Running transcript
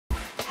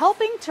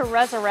Helping to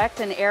resurrect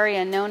an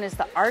area known as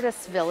the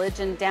Artists Village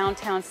in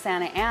downtown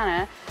Santa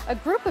Ana, a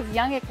group of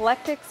young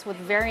eclectics with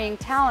varying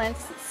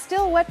talents,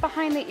 still wet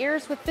behind the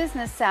ears with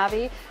business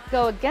savvy,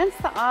 go against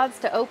the odds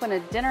to open a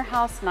dinner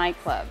house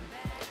nightclub.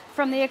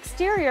 From the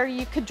exterior,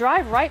 you could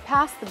drive right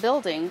past the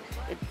building.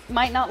 It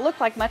might not look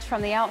like much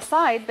from the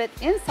outside, but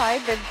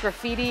inside, the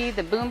graffiti,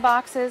 the boom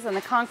boxes, and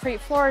the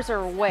concrete floors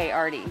are way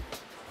arty.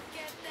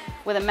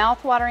 With a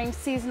mouth-watering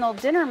seasonal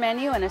dinner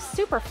menu and a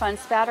super fun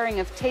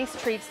spattering of taste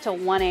treats till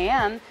 1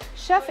 a.m.,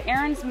 Chef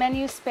Aaron's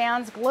menu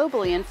spans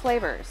globally in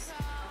flavors.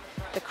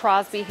 The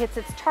Crosby hits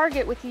its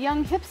target with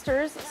young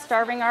hipsters,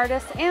 starving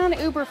artists, and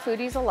Uber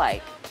foodies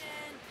alike.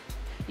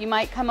 You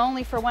might come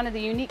only for one of the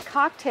unique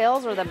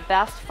cocktails or the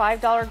best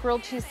 $5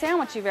 grilled cheese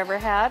sandwich you've ever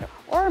had,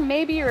 or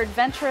maybe your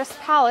adventurous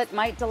palate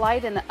might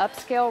delight in the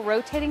upscale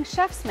rotating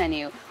chef's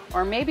menu,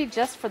 or maybe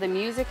just for the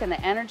music and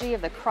the energy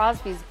of the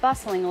Crosby's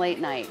bustling late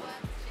night.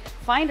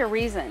 Find a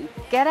reason,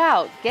 get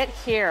out, get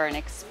here, and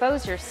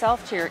expose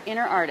yourself to your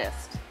inner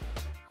artist.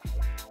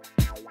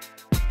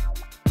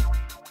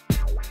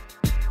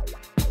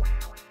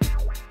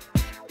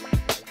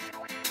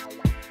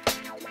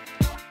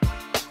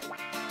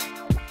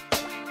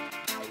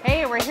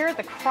 Hey, we're here at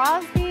the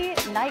Crosby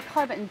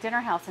nightclub and dinner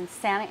house in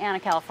Santa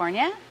Ana,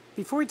 California.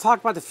 Before we talk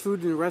about the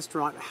food in the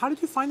restaurant, how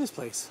did you find this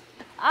place?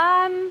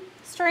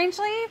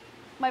 Strangely,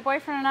 my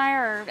boyfriend and I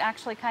are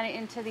actually kind of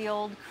into the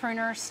old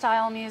crooner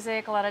style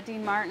music, a lot of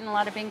Dean Martin, a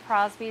lot of Bing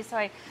Crosby. So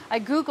I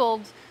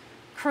Googled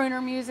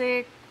crooner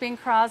music, Bing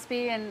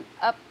Crosby, and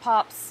up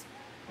pops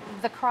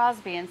the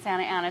Crosby in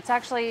Santa Ana. It's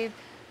actually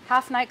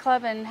half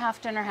nightclub and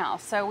half dinner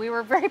house. So we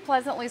were very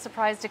pleasantly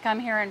surprised to come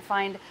here and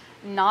find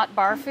not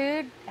bar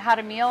food, had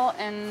a meal,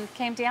 and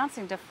came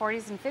dancing to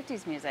 40s and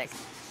 50s music.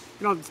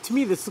 You know, to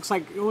me, this looks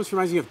like, it almost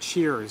reminds me of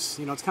Cheers.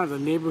 You know, it's kind of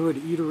a neighborhood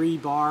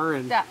eatery bar.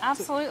 And yeah,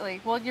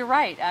 absolutely. Well, you're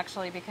right,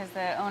 actually, because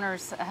the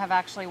owners have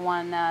actually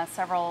won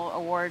several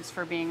awards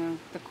for being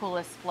the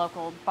coolest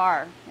local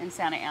bar in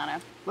Santa Ana.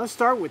 Let's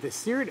start with the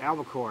seared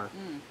albacore.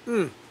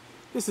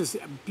 This is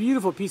a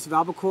beautiful piece of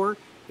albacore.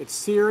 It's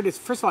seared.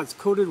 First of all, it's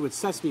coated with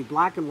sesame,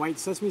 black and white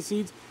sesame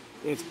seeds.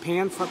 It's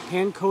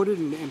pan-coated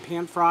and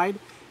pan-fried.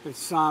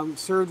 It's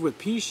served with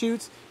pea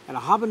shoots and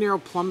a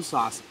habanero plum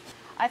sauce.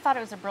 I thought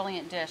it was a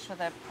brilliant dish with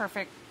a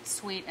perfect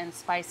sweet and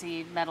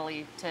spicy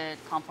medley to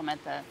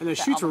complement the And the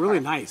shoots were really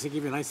nice. They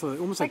give you a nice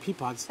little, almost like pea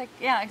pods.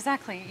 Yeah,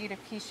 exactly. You eat a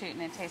pea shoot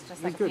and it tastes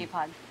just like a pea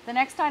pod. The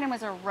next item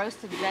was a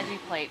roasted veggie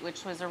plate,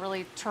 which was a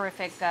really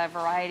terrific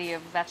variety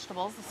of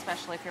vegetables,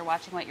 especially if you're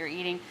watching what you're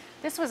eating.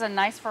 This was a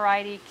nice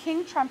variety.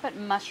 King trumpet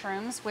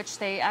mushrooms, which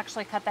they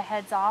actually cut the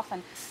heads off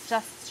and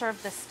just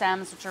served the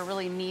stems, which are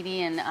really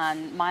meaty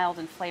and mild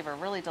in flavor,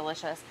 really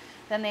delicious.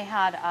 Then they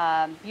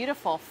had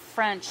beautiful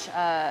French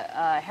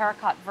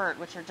haricot vert,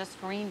 which are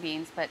just green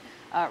beans, but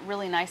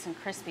really nice and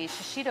crispy.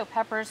 Shishito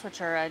peppers,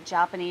 which are a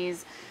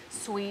Japanese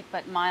sweet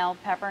but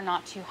mild pepper,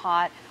 not too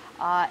hot.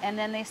 And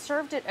then they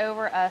served it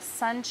over a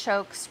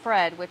sunchoke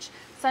spread, which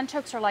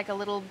sunchokes are like a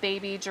little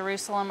baby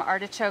Jerusalem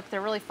artichoke.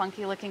 They're really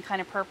funky looking, kind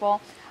of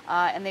purple.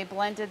 And they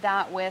blended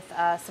that with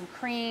some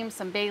cream,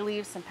 some bay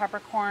leaves, some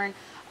peppercorn,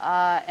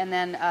 and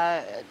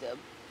then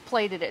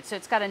plated it. So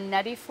it's got a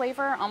nutty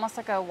flavor, almost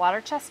like a water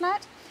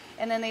chestnut.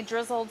 And then they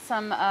drizzled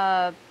some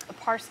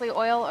parsley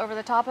oil over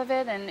the top of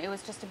it, and it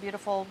was just a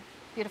beautiful,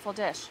 beautiful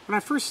dish. When I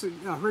first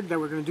heard that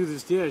we're going to do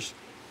this dish,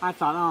 I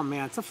thought, oh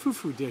man, it's a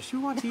foo-foo dish. Who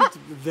wants to eat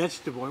the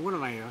vegetable? What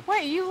am I?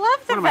 Wait, you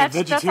love the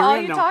veggies. That's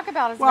all you talk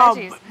about is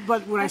veggies.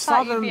 But when I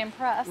saw them,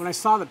 when I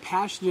saw the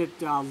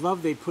passionate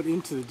love they put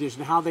into the dish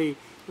and how they,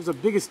 it was the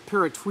biggest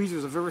pair of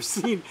tweezers I've ever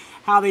seen.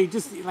 How they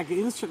just like an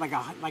instrument,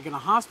 like in a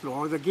hospital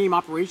or the game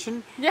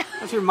Operation. Yeah,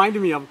 that's what it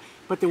reminded me of.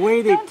 But the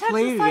way they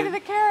played it, of the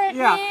carrot.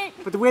 Yeah,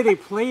 but the way they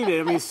played it,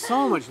 I mean,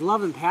 so much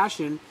love and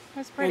passion. It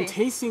was pretty. And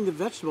tasting the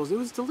vegetables, it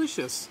was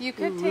delicious. You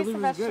could taste the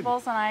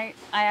vegetables, and I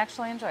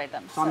actually enjoyed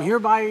them. So I'm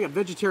hereby a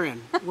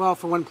vegetarian. Well,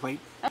 for one plate.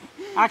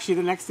 Actually,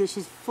 the next dish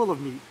is full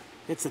of meat.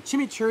 It's a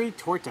chimichurri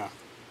torta.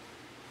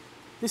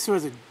 This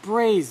was a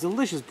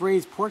delicious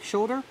braised pork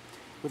shoulder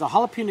with a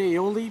jalapeno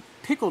aioli,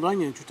 pickled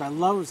onions, which I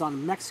love. It was on a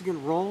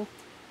Mexican roll.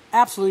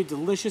 Absolutely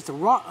delicious. The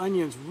raw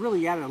onions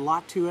really added a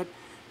lot to it.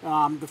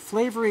 The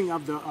flavoring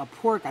of the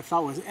pork I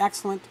thought was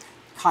excellent.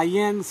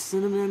 Cayenne,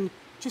 cinnamon,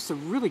 just a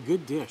really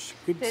good dish,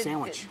 good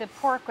sandwich. The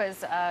pork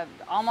was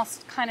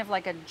almost kind of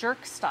like a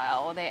jerk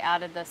style. They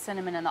added the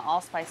cinnamon and the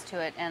allspice to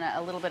it and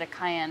a little bit of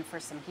cayenne for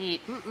some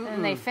heat.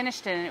 And they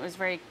finished it and it was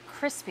very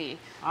crispy.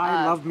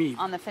 I love meat.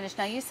 On the finish.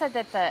 Now you said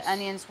that the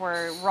onions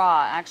were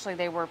raw. Actually,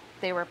 they were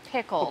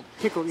pickled.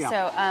 Pickled, yeah.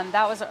 So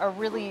that was a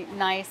really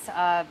nice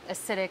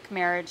acidic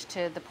marriage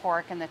to the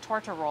pork, and the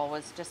torta roll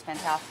was just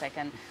fantastic.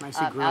 And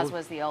as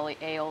was the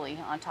aioli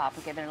on top,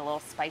 and giving it a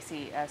little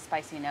spicy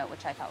note,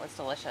 which I thought was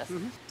delicious.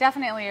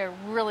 Definitely a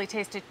really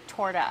tasty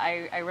torta.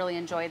 I really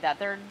enjoyed that.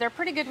 They're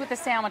pretty good with the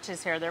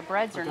sandwiches here. Their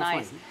breads are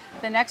nice.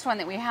 The next one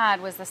that we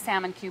had was the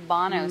salmon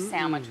cubano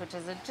sandwich, which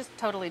is a just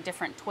totally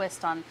different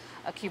twist on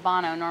a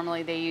cubano.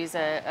 Normally they use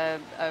a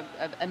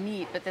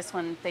meat, but this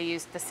one they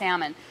used the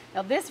salmon.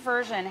 Now this version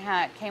version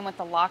came with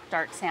the lock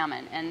dart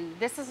salmon, and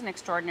this is an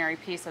extraordinary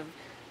piece of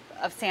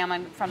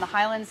salmon from the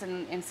Highlands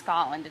in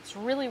Scotland. It's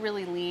really,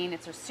 really lean.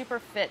 It's a super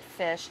fit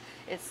fish.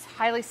 It's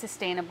highly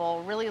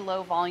sustainable, really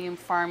low volume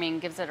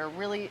farming, gives it a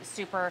really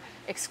super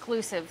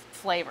exclusive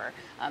flavor.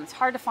 It's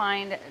hard to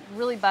find,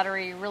 really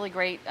buttery, really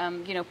great,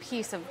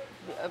 piece of,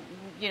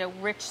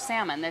 rich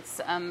salmon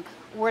that's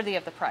worthy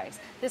of the price.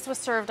 This was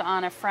served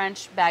on a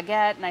French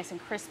baguette, nice and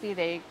crispy.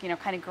 They,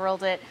 kind of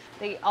grilled it.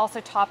 They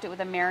also topped it with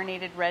a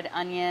marinated red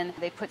onion.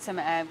 They put some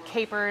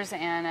capers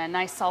and a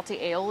nice salty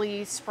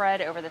aioli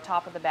spread over the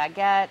top of the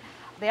baguette.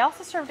 They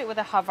also served it with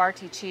a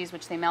Havarti cheese,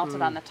 which they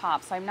melted on the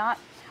top. So I'm not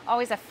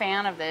always a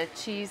fan of the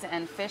cheese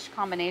and fish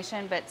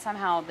combination, but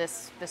somehow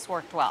this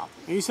worked well.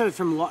 And you said it's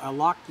from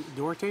Loch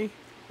Duarte?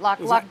 Loch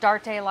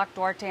Duarte. I'm not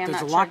sure.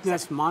 Does a Loch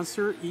Ness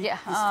monster eat this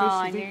fish?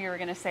 I knew you were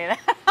going to say that.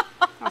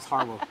 That's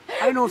horrible.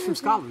 I didn't know it was from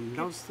Scotland.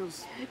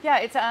 Yeah,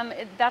 it's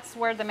that's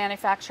where the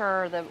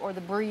manufacturer or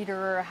the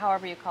breeder, or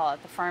however you call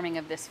it, the farming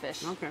of this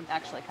fish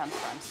actually comes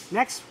from.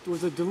 Next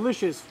was a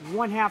delicious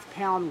 1/2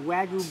 pound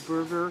Wagyu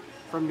burger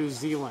from New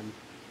Zealand.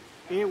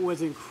 It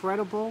was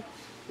incredible.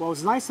 What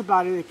was nice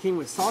about it, it came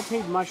with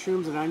sauteed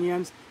mushrooms and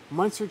onions,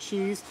 Munster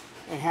cheese.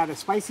 It had a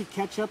spicy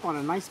ketchup on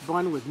a nice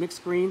bun with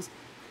mixed greens.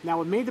 Now,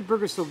 what made the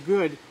burger so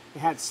good, it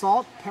had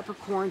salt,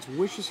 peppercorns,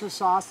 Worcestershire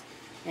sauce,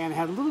 and it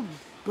had little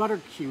butter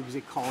cubes,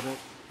 they called it,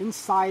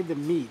 inside the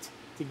meat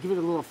to give it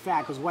a little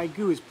fat, because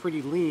Wagyu is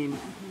pretty lean,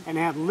 and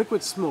it had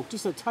liquid smoke,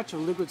 just a touch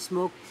of liquid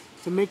smoke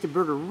to make the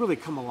burger really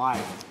come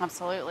alive.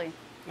 Absolutely.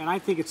 And I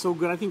think it's so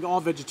good. I think all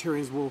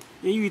vegetarians will,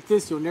 you eat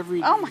this, you'll never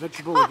eat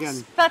vegetable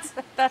again. That's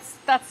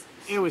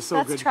it was so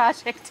good. That's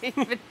tragic to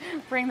even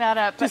bring that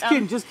up. Just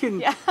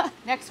kidding. Yeah.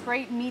 Next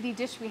great meaty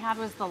dish we had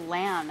was the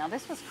lamb. Now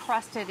this was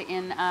crusted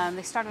in,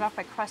 they started off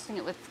by crusting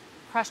it with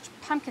crushed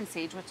pumpkin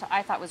seeds, which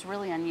I thought was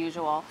really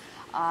unusual.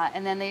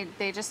 And then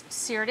they just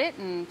seared it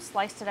and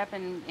sliced it up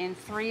in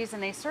threes,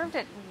 and they served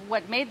it.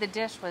 What made the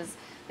dish was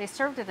they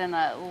served it in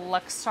a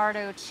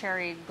Luxardo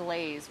cherry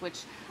glaze,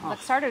 which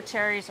Luxardo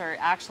cherries are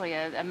actually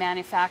a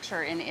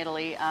manufacturer in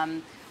Italy,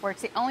 where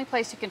it's the only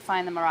place you can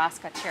find the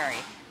Marasca cherry.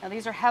 Now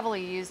these are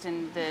heavily used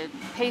in the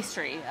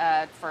pastry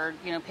for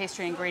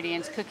pastry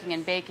ingredients, cooking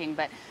and baking,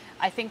 but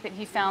I think that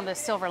he found the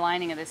silver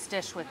lining of this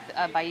dish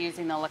by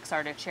using the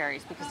Luxardo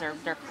cherries, because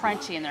they're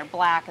crunchy and they're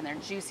black and they're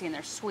juicy and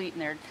they're sweet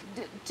and they're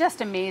just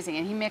amazing.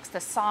 And he mixed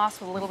the sauce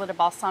with a little bit of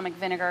balsamic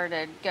vinegar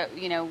to go,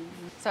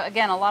 So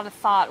again, a lot of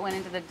thought went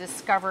into the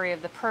discovery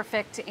of the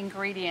perfect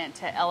ingredient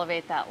to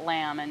elevate that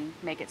lamb and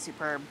make it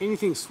superb.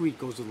 Anything sweet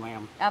goes with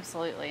lamb.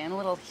 Absolutely, and a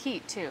little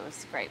heat too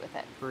is great with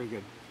it. Very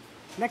good.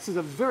 Next is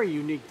a very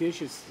unique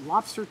dish. It's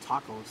lobster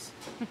tacos.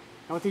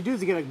 Now what they do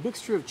is they get a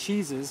mixture of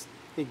cheeses.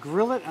 They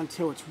grill it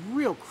until it's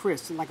real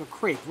crisp, like a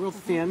crepe, real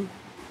thin.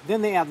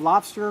 Then they add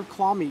lobster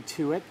claw meat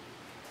to it.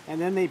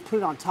 And then they put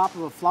it on top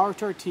of a flour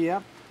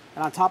tortilla.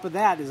 And on top of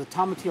that is a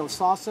tomatillo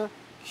salsa,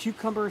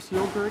 cucumbers,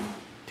 yogurt,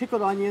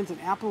 pickled onions, and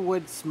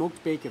applewood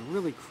smoked bacon,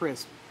 really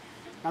crisp.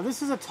 Now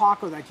this is a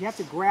taco that you have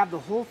to grab the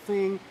whole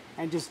thing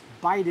and just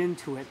bite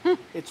into it.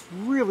 It's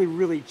really,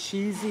 really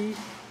cheesy.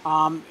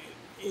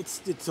 It's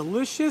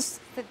delicious,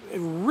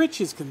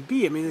 rich as can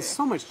be. I mean, there's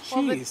so much cheese.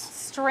 Well, the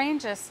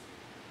strangest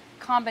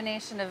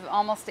combination of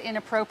almost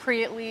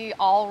inappropriately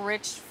all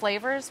rich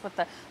flavors with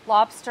the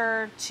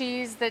lobster,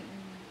 cheese that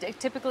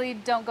typically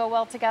don't go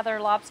well together,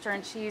 lobster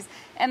and cheese,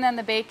 and then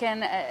the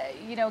bacon,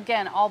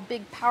 again, all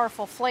big,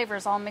 powerful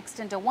flavors all mixed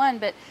into one.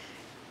 But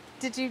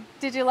did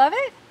you love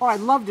it? Oh, I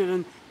loved it,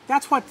 and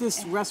that's what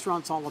this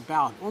restaurant's all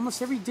about.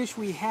 Almost every dish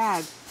we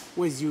had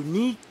was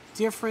unique,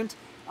 different.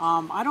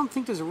 I don't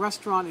think there's a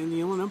restaurant in the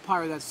Inland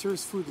Empire that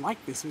serves food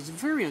like this. It was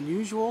very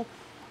unusual.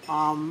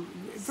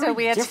 So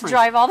we had to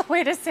drive all the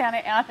way to Santa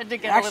Ana to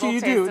get a little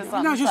taste of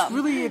something. No, just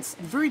really, it's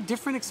very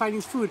different,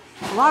 exciting food.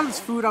 A lot of this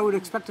food I would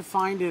expect to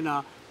find in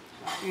a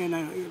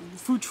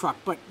food truck,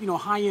 but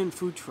high-end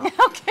food truck.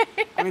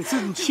 Okay. I mean, it's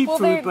even cheap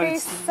food, but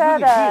it's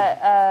said,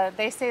 really good.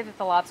 They say that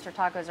the lobster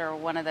tacos are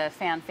one of the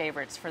fan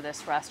favorites for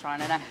this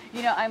restaurant, and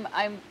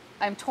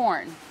I'm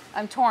torn.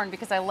 I'm torn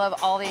because I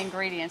love all the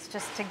ingredients.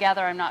 Just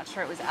together, I'm not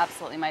sure it was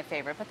absolutely my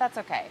favorite, but that's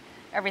okay.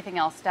 Everything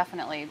else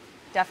definitely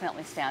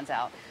stands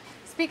out.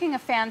 Speaking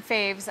of fan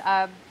faves,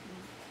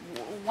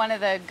 one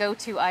of the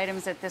go-to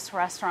items at this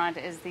restaurant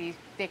is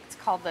it's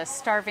called the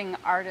Starving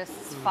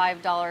Artist's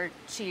 $5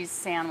 cheese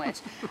sandwich,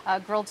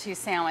 grilled cheese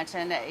sandwich,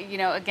 and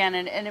again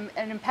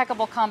an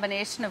impeccable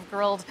combination of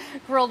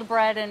grilled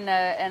bread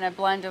and a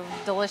blend of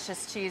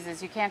delicious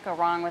cheeses. You can't go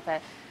wrong with a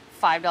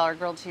 $5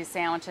 grilled cheese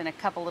sandwich and a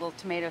cup of little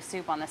tomato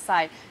soup on the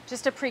side.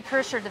 Just a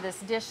precursor to this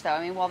dish, though.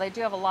 I mean, while they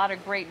do have a lot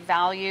of great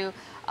value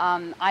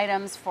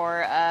items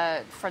for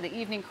the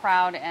evening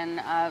crowd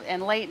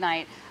and late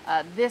night,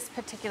 this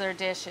particular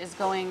dish is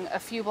going a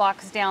few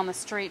blocks down the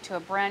street to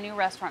a brand new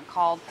restaurant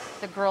called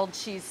the Grilled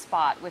Cheese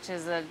Spot, which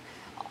is a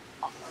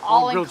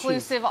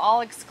all-inclusive,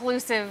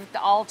 all-exclusive,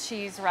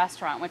 all-cheese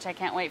restaurant, which I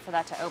can't wait for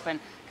that to open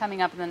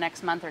coming up in the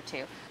next month or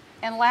two.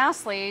 And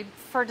lastly,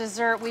 for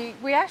dessert,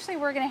 we actually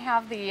were going to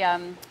have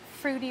the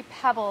Fruity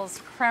Pebbles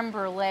creme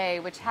brulee,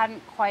 which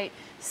hadn't quite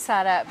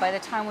set up by the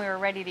time we were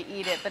ready to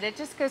eat it, but it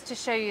just goes to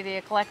show you the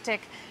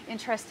eclectic,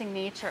 interesting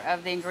nature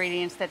of the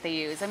ingredients that they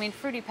use. I mean,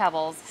 Fruity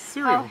Pebbles,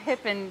 cereal. How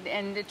hip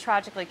and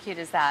tragically cute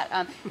is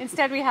that?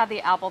 Instead, we have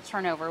the apple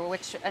turnover,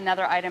 which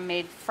another item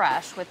made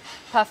fresh with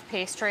puff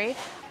pastry.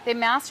 They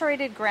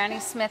macerated Granny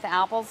Smith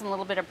apples in a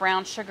little bit of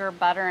brown sugar,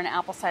 butter, and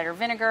apple cider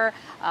vinegar.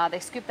 They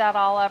scoop that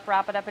all up,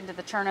 wrap it up into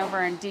the turnover,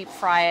 and deep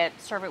fry it.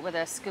 Serve it with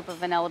a scoop of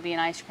vanilla bean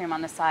ice cream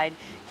on the side.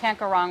 Can't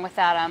go wrong with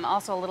that.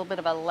 Also a little bit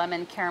of a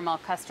lemon caramel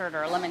custard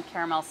or a lemon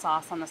caramel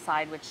sauce on the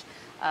side, which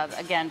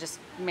again just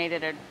made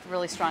it a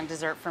really strong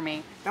dessert for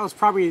me. That was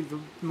probably the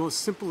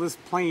most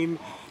simplest plain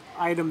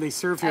item they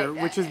serve here,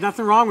 which is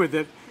nothing wrong with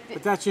it.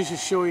 But that's just to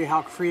show you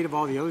how creative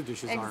all the other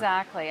dishes are.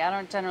 Exactly. I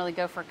don't generally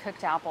go for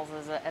cooked apples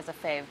as a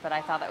fave, but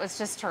I thought that was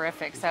just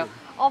terrific. So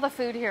all the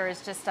food here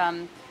is just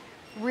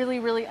really,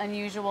 really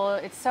unusual.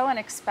 It's so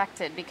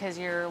unexpected because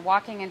you're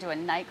walking into a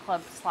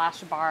nightclub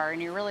 / bar and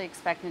you're really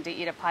expecting to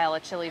eat a pile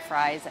of chili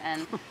fries,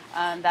 and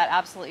that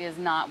absolutely is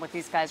not what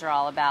these guys are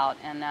all about.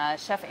 And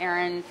Chef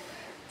Aaron,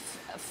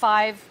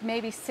 5,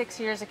 maybe 6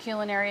 years of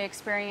culinary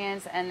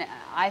experience, and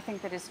I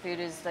think that his food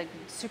is like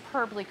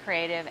superbly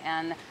creative,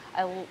 and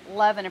I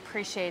love and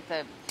appreciate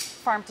the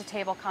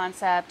farm-to-table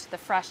concept, the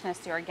freshness,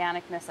 the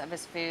organicness of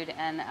his food,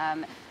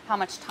 and how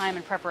much time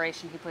and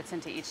preparation he puts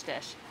into each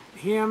dish.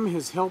 Him,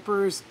 his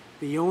helpers,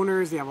 the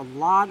owners, they have a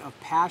lot of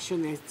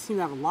passion. They seem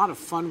to have a lot of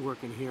fun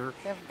working here,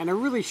 and it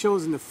really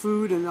shows in the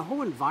food and the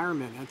whole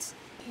environment.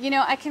 You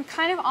know, I can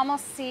kind of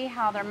almost see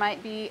how there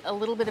might be a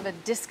little bit of a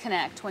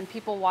disconnect when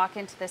people walk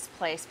into this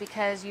place,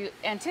 because you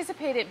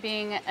anticipate it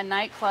being a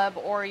nightclub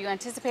or you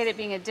anticipate it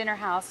being a dinner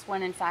house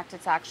when in fact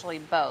it's actually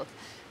both.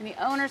 And the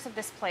owners of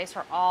this place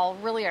are all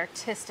really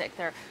artistic.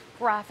 They're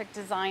graphic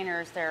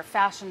designers, they're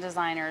fashion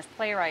designers,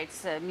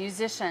 playwrights,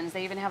 musicians.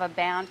 They even have a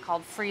band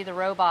called Free the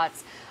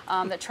Robots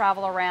that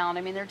travel around.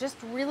 I mean, they're just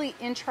really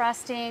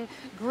interesting,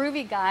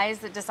 groovy guys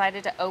that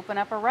decided to open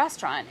up a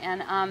restaurant.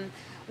 And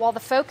while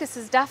the focus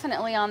is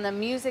definitely on the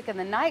music and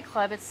the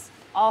nightclub, it's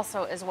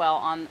also as well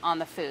on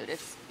the food.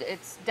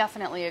 It's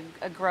definitely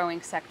a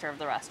growing sector of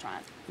the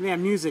restaurant. And they have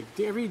music.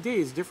 Every day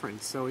is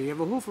different, so you have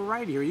a whole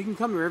variety here. You can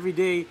come here every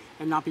day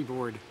and not be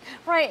bored.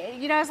 Right.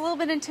 You know, I was a little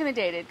bit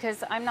intimidated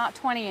because I'm not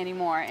 20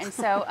 anymore, and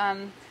so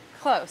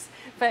close,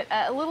 but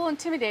a little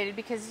intimidated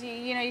because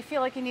you know, you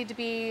feel like you need to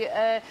be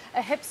a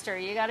hipster.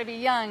 You got to be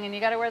young and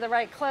you got to wear the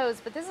right clothes.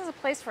 But this is a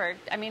place for,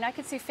 I mean, I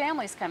could see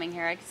families coming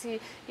here. I could see,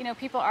 you know,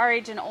 people our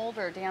age and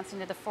older dancing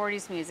to the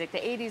 40s music, the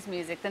 80s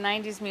music, the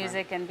 90s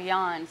music, and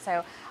beyond.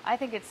 So I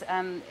think it's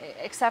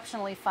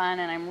exceptionally fun,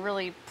 and I'm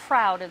really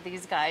proud of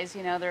these guys.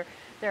 You know,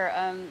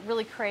 they're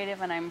really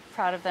creative, and I'm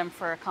proud of them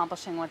for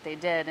accomplishing what they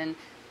did. And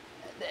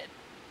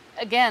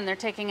again, they're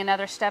taking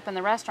another step in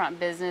the restaurant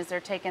business. They're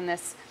taking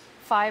this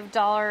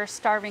 $5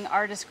 starving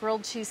artist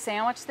grilled cheese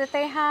sandwich that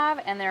they have,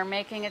 and they're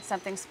making it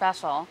something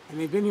special. And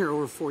they've been here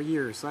over 4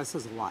 years, so that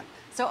says a lot.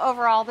 So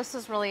overall, this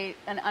was really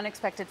an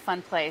unexpected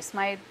fun place.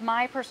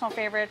 My personal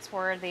favorites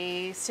were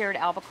the seared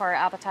albacore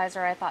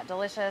appetizer, I thought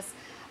delicious,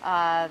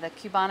 the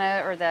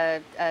cubana or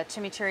the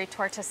chimichurri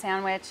torta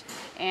sandwich,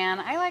 and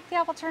I like the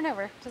apple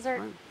turnover dessert.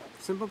 Right.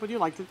 Simple, but you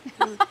liked it.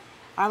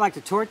 I like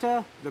the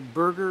torta, the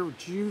burger,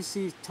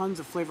 juicy,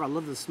 tons of flavor. I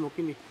love the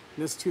smokiness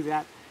to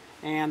that.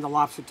 And the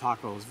lobster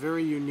tacos,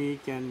 very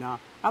unique, and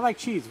I like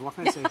cheese. What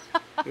can I say?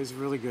 It was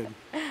really good.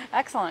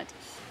 Excellent.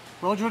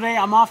 Well, today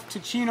I'm off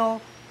to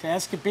Chino, to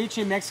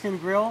Escabeche Mexican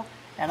Grill,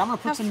 and I'm going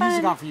to put some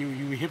music on for you,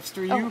 you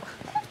hipster, you.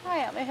 Oh, I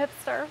am a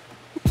hipster.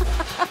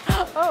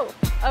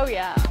 Oh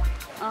yeah.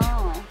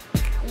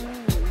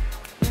 Oh.